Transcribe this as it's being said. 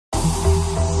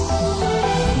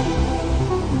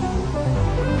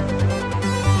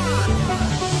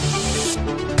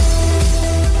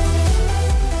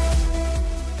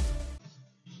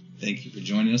for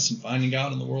joining us in finding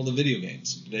God in the world of video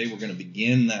games. Today we're going to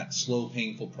begin that slow,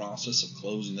 painful process of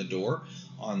closing the door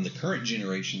on the current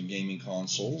generation of gaming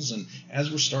consoles. And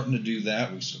as we're starting to do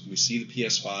that, we see the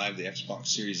PS5, the Xbox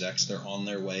Series X, they're on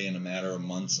their way in a matter of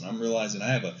months. And I'm realizing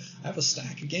I have a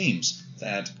stack of games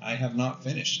that I have not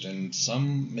finished, and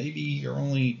some maybe are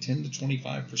only 10 to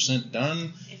 25%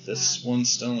 done. This one's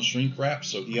still in a shrink wrap,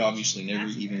 so he obviously never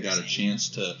even got a chance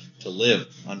to live,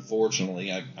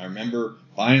 unfortunately. I remember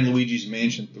buying Luigi's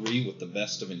Mansion 3 with the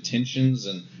best of intentions,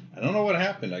 and I don't know what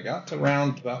happened. I got to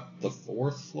around about the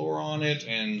 4th floor on it,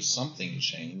 and something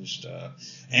changed.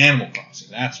 Animal Crossing,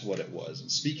 that's what it was.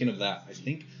 And speaking of that, I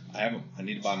think I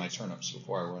need to buy my turnips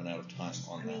before I run out of time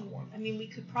on that one. I mean, we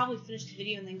could probably finish the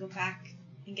video and then go back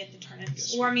and get the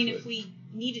turnips. Or, I mean, if we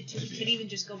needed to, we could even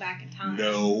just go back in time.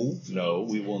 No,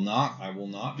 we will not. I will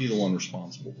not be the one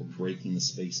responsible for breaking the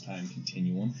space-time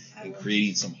continuum and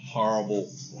creating some horrible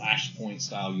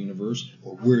Flashpoint-style universe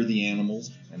where we're the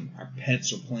animals and our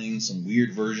pets are playing some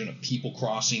weird version of People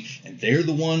Crossing, and they're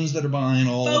the ones that are buying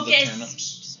all of the turnips.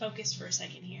 Just focus for a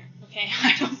second here, okay?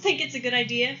 I don't think it's a good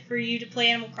idea for you to play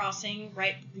Animal Crossing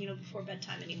right, before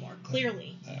bedtime anymore.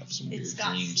 Clearly, I have some weird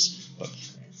dreams, but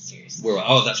seriously.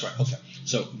 That's right. Okay.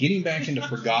 So getting back into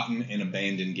forgotten and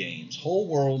abandoned games, whole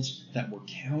worlds that were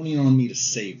counting on me to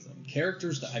save them,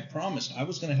 characters that I promised I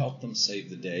was going to help them save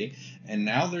the day, and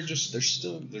now they're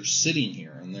sitting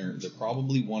here, and they're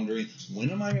probably wondering, when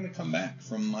am I going to come back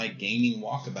from my gaming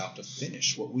walkabout to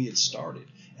finish what we had started?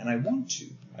 And I want to.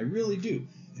 I really do.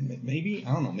 And maybe,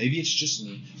 I don't know, maybe it's just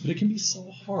me, but it can be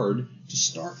so hard to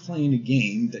start playing a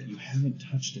game that you haven't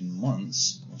touched in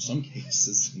months, or in some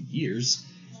cases years.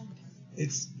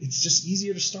 It's just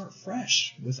easier to start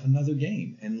fresh with another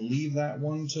game and leave that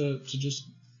one to just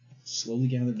slowly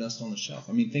gather dust on the shelf.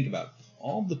 I mean, think about it.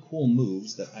 All the cool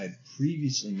moves that I had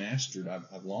previously mastered,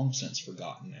 I've long since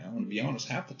forgotten now. And to be honest,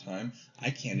 half the time, I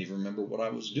can't even remember what I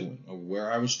was doing or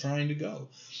where I was trying to go.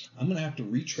 I'm going to have to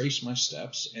retrace my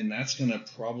steps, and that's going to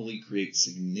probably create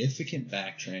significant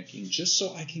backtracking just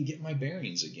so I can get my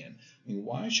bearings again. I mean,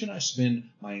 why should I spend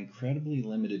my incredibly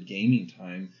limited gaming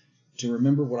time to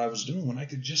remember what I was doing when I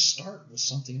could just start with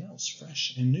something else,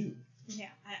 fresh and new? Yeah,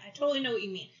 I totally know what you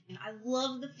mean. And I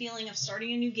love the feeling of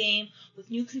starting a new game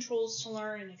with new controls to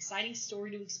learn, an exciting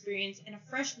story to experience, and a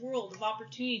fresh world of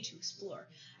opportunity to explore.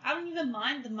 I don't even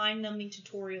mind the mind-numbing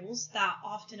tutorials that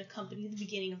often accompany the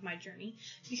beginning of my journey,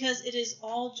 because it is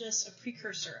all just a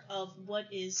precursor of what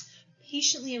is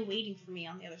patiently awaiting for me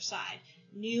on the other side,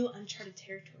 new uncharted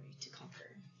territory to conquer.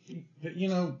 But,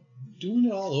 doing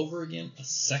it all over again a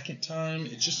second time,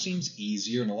 it just seems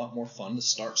easier and a lot more fun to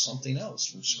start something else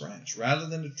from scratch, rather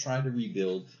than to try to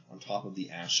rebuild on top of the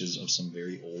ashes of some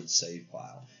very old save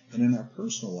file. And in our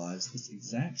personal lives, this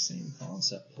exact same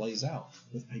concept plays out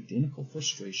with identical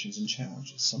frustrations and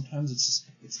challenges. Sometimes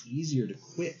it's easier to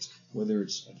quit, whether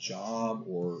it's a job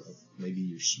or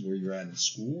maybe where you're at in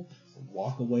school, or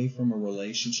walk away from a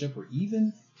relationship, or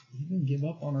even give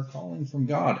up on our calling from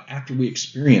God after we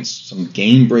experience some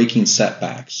game-breaking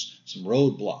setbacks, some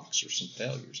roadblocks, or some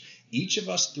failures. Each of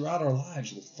us throughout our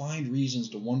lives will find reasons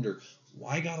to wonder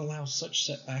why God allows such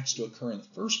setbacks to occur in the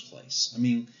first place. I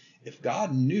mean, if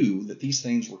God knew that these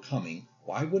things were coming,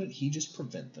 why wouldn't he just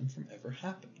prevent them from ever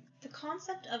happening? The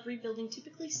concept of rebuilding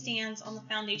typically stands on the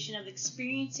foundation of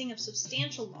experiencing a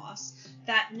substantial loss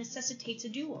that necessitates a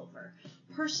do-over.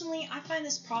 Personally, I find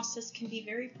this process can be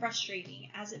very frustrating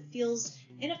as it feels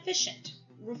inefficient,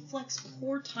 reflects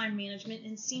poor time management,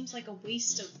 and seems like a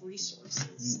waste of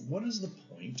resources. What is the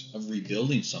point of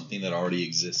rebuilding something that already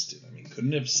existed? I mean,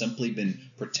 couldn't it have simply been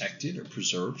protected or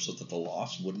preserved so that the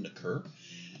loss wouldn't occur?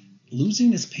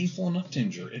 Losing is painful enough to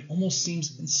endure. It almost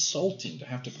seems insulting to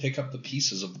have to pick up the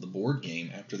pieces of the board game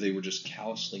after they were just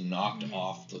callously knocked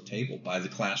off the table by the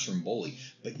classroom bully.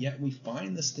 But yet we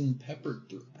find this thing peppered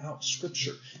throughout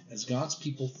Scripture, as God's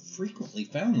people frequently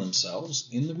found themselves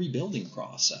in the rebuilding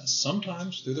process,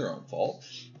 sometimes through their own fault,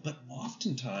 but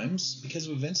oftentimes because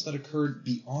of events that occurred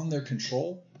beyond their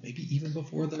control, maybe even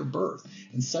before their birth.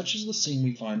 And such is the scene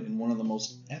we find in one of the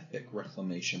most epic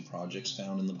reclamation projects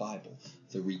found in the Bible,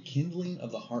 the rekindling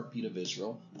of the heartbeat of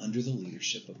Israel under the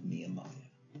leadership of Nehemiah.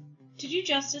 To do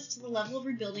justice to the level of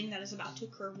rebuilding that is about to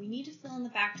occur, we need to fill in the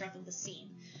backdrop of the scene.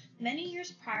 Many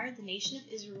years prior, the nation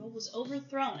of Israel was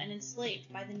overthrown and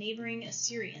enslaved by the neighboring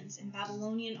Assyrians and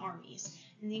Babylonian armies,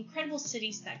 and the incredible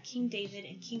cities that King David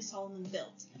and King Solomon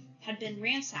built had been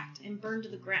ransacked and burned to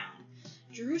the ground.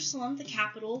 Jerusalem, the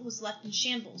capital, was left in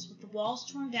shambles, with the walls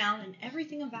torn down and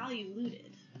everything of value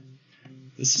looted.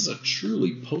 This is a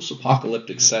truly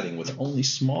post-apocalyptic setting with only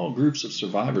small groups of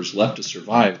survivors left to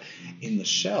survive in the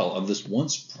shell of this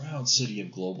once proud city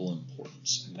of global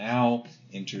importance. And now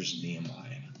enters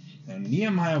Nehemiah. Now,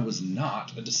 Nehemiah was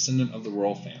not a descendant of the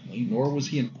royal family, nor was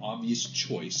he an obvious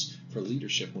choice for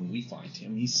leadership when we find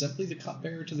him. He's simply the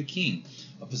cupbearer to the king,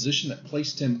 a position that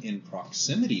placed him in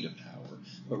proximity to power,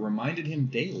 but reminded him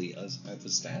daily of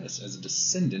his status as a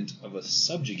descendant of a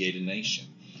subjugated nation.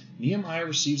 Nehemiah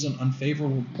receives an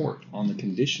unfavorable report on the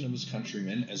condition of his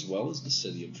countrymen as well as the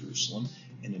city of Jerusalem,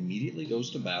 and immediately goes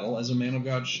to battle as a man of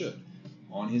God should,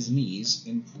 on his knees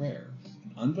in prayer.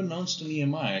 Unbeknownst to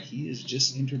Nehemiah, he has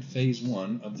just entered phase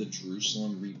 1 of the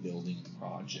Jerusalem rebuilding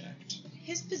project.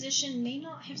 His position may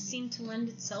not have seemed to lend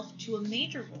itself to a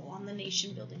major role on the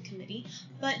nation-building committee,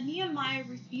 but Nehemiah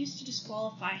refused to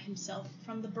disqualify himself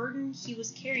from the burden he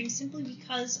was carrying simply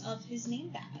because of his name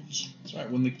badge. That's right.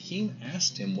 When the king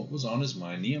asked him what was on his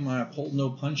mind, Nehemiah pulled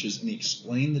no punches, and he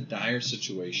explained the dire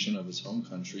situation of his home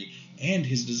country and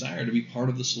his desire to be part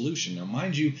of the solution. Now,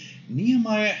 mind you,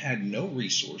 Nehemiah had no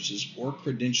resources or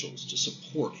credentials to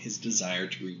support his desire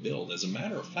to rebuild. As a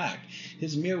matter of fact,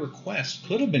 his mere request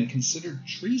could have been considered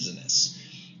treasonous.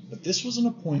 But this was an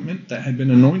appointment that had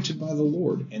been anointed by the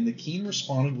Lord, and the king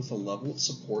responded with a level of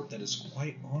support that is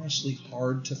quite honestly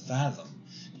hard to fathom,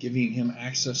 giving him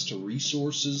access to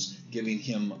resources, giving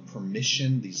him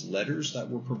permission, these letters that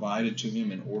were provided to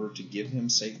him in order to give him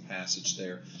safe passage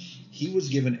there. He was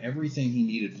given everything he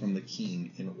needed from the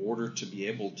king in order to be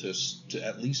able to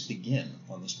at least begin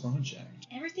on this project.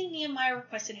 Everything Nehemiah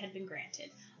requested had been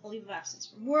granted. A leave of absence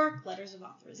from work, letters of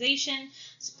authorization,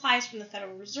 supplies from the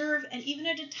Federal Reserve, and even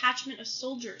a detachment of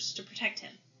soldiers to protect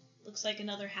him. Looks like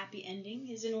another happy ending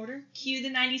is in order. Cue the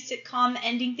 90s sitcom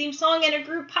ending theme song and a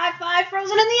group high five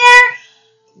frozen in the air!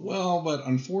 Well, but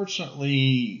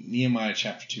unfortunately, Nehemiah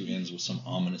chapter 2 ends with some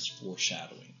ominous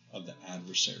foreshadowing of the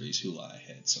adversaries who lie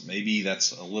ahead. So maybe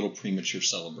that's a little premature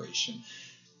celebration.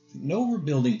 No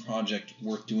rebuilding project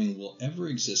worth doing will ever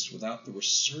exist without the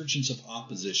resurgence of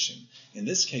opposition. In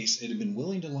this case, it had been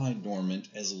willing to lie dormant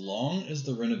as long as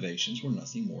the renovations were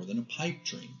nothing more than a pipe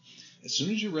dream. As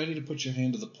soon as you're ready to put your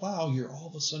hand to the plow, you're all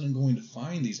of a sudden going to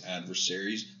find these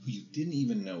adversaries who you didn't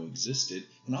even know existed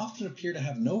and often appear to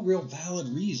have no real valid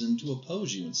reason to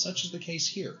oppose you. And such is the case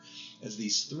here, as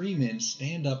these 3 men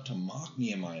stand up to mock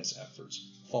Nehemiah's efforts,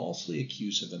 falsely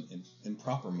accuse him of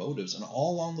improper motives, and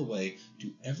all along the way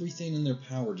do everything in their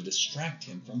power to distract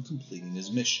him from completing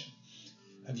his mission.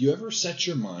 Have you ever set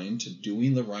your mind to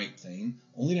doing the right thing,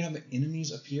 only to have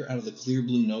enemies appear out of the clear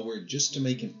blue nowhere just to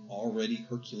make an already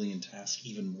Herculean task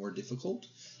even more difficult?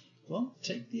 Well,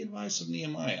 take the advice of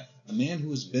Nehemiah, a man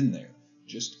who has been there.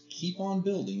 Just keep on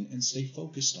building and stay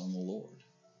focused on the Lord.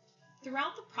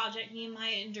 Throughout the project,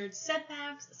 Nehemiah endured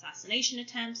setbacks, assassination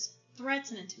attempts,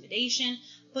 threats, and intimidation,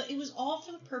 but it was all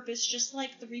for the purpose, just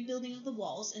like the rebuilding of the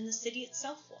walls and the city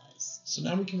itself was. So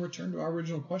now we can return to our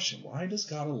original question. Why does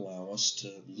God allow us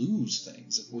to lose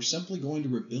things if we're simply going to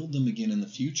rebuild them again in the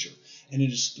future? And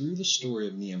it is through the story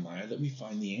of Nehemiah that we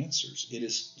find the answers. It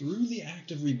is through the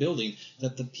act of rebuilding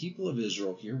that the people of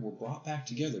Israel here were brought back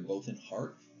together, both in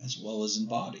heart as well as in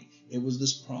body. It was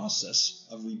this process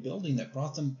of rebuilding that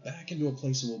brought them back into a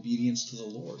place of obedience to the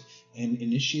Lord and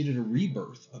initiated a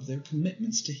rebirth of their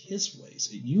commitments to His ways.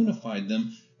 It unified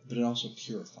them, but it also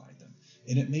purified them.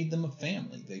 And it made them a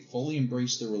family. They fully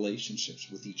embraced their relationships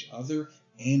with each other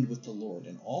and with the Lord.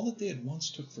 And all that they had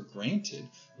once took for granted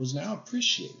was now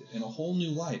appreciated in a whole new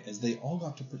light as they all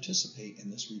got to participate in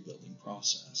this rebuilding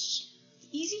process.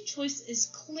 The easy choice is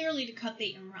clearly to cut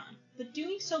bait and run, but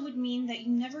doing so would mean that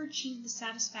you never achieve the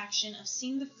satisfaction of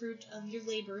seeing the fruit of your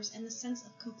labors and the sense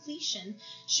of completion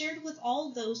shared with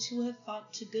all those who have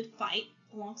fought a good fight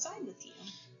alongside with you.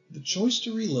 The choice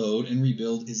to reload and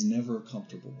rebuild is never a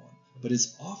comfortable one, but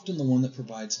is often the one that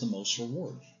provides the most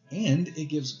reward, and it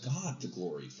gives God the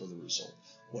glory for the result.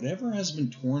 Whatever has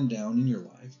been torn down in your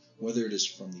life, whether it is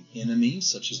from the enemy,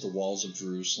 such as the walls of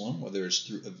Jerusalem, whether it's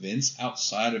through events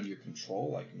outside of your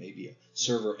control, like maybe a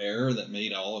server error that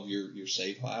made all of your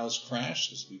save files crash,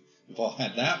 because we've all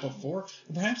had that before,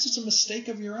 or perhaps it's a mistake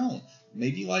of your own,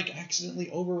 maybe like accidentally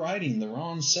overriding the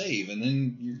wrong save, and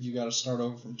then you got to start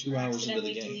over from 2 hours into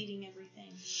the game. Deleting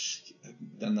everything.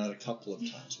 I've done that a couple of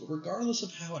times. But regardless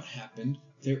of how it happened,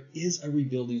 there is a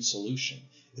rebuilding solution.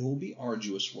 It will be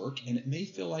arduous work, and it may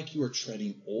feel like you are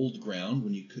treading old ground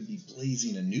when you could be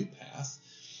blazing a new path.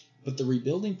 But the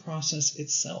rebuilding process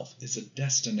itself is a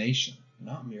destination,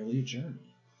 not merely a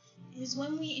journey. It is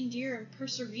when we endure and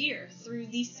persevere through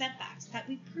these setbacks that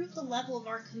we prove the level of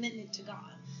our commitment to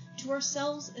God, to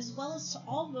ourselves, as well as to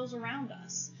all those around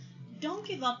us. Don't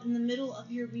give up in the middle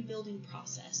of your rebuilding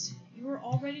process. You are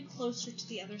already closer to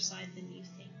the other side than you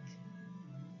think.